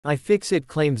iFixit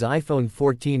claims iPhone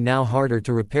 14 now harder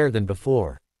to repair than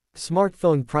before.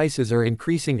 Smartphone prices are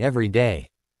increasing every day.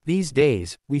 These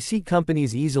days, we see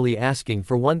companies easily asking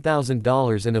for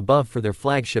 $1,000 and above for their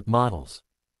flagship models.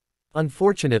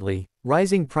 Unfortunately,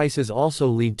 rising prices also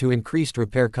lead to increased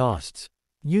repair costs.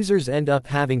 Users end up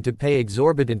having to pay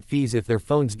exorbitant fees if their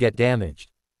phones get damaged.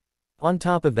 On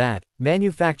top of that,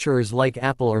 manufacturers like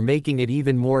Apple are making it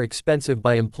even more expensive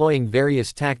by employing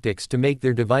various tactics to make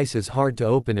their devices hard to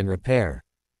open and repair.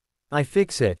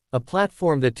 iFixit, a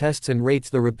platform that tests and rates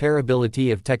the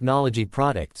repairability of technology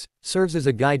products, serves as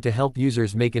a guide to help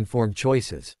users make informed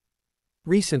choices.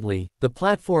 Recently, the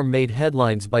platform made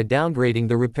headlines by downgrading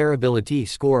the repairability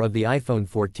score of the iPhone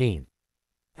 14.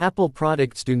 Apple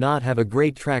products do not have a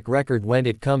great track record when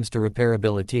it comes to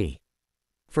repairability.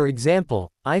 For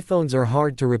example, iPhones are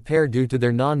hard to repair due to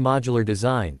their non-modular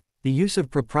design, the use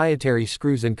of proprietary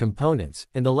screws and components,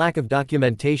 and the lack of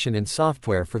documentation and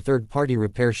software for third-party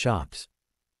repair shops.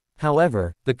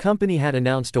 However, the company had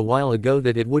announced a while ago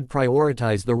that it would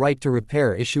prioritize the right to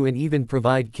repair issue and even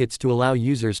provide kits to allow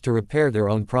users to repair their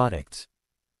own products.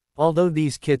 Although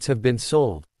these kits have been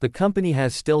sold, the company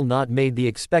has still not made the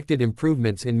expected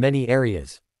improvements in many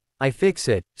areas.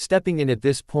 iFixit, stepping in at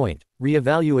this point,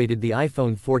 re-evaluated the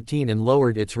iPhone 14 and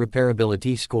lowered its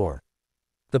repairability score.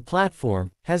 The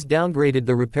platform has downgraded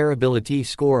the repairability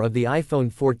score of the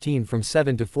iPhone 14 from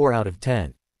 7 to 4 out of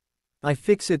 10.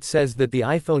 iFixit says that the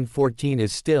iPhone 14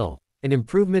 is still an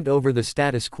improvement over the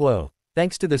status quo,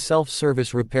 thanks to the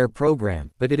self-service repair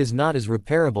program, but it is not as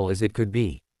repairable as it could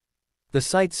be. The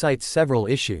site cites several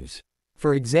issues.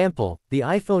 For example, the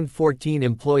iPhone 14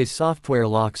 employs software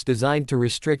locks designed to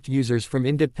restrict users from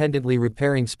independently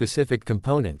repairing specific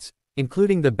components,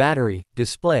 including the battery,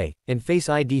 display, and Face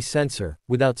ID sensor,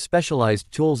 without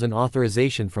specialized tools and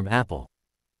authorization from Apple.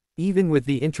 Even with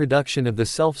the introduction of the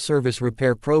self-service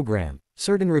repair program,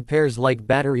 certain repairs like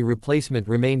battery replacement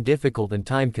remain difficult and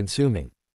time-consuming.